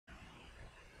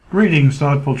Greetings,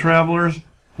 thoughtful travelers.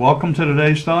 Welcome to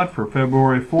today's thought for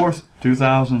February 4th,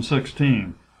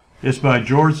 2016. It's by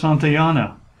George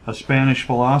Santayana, a Spanish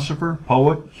philosopher,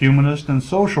 poet, humanist, and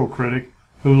social critic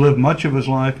who lived much of his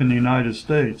life in the United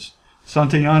States.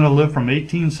 Santayana lived from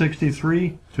 1863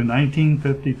 to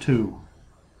 1952.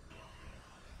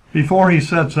 Before he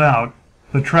sets out,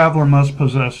 the traveler must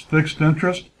possess fixed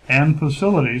interest and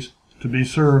facilities to be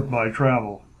served by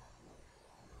travel.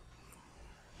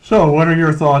 So, what are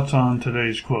your thoughts on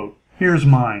today's quote? Here's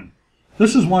mine.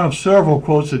 This is one of several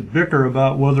quotes that bicker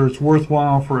about whether it's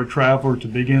worthwhile for a traveler to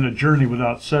begin a journey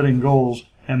without setting goals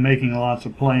and making lots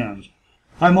of plans.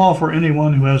 I'm all for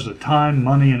anyone who has the time,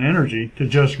 money, and energy to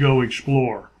just go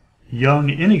explore.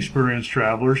 Young, inexperienced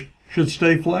travelers should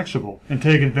stay flexible and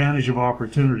take advantage of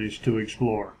opportunities to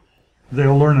explore.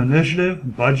 They'll learn initiative,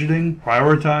 budgeting,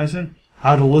 prioritizing,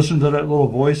 how to listen to that little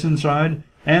voice inside,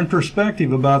 and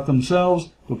perspective about themselves,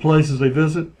 the places they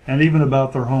visit, and even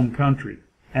about their home country.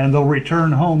 And they'll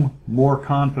return home more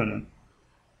confident.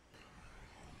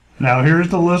 Now here's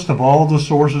the list of all the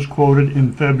sources quoted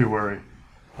in February.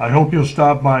 I hope you'll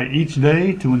stop by each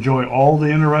day to enjoy all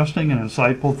the interesting and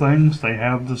insightful things they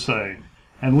have to say.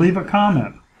 And leave a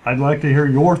comment. I'd like to hear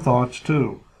your thoughts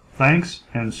too. Thanks,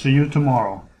 and see you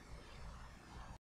tomorrow.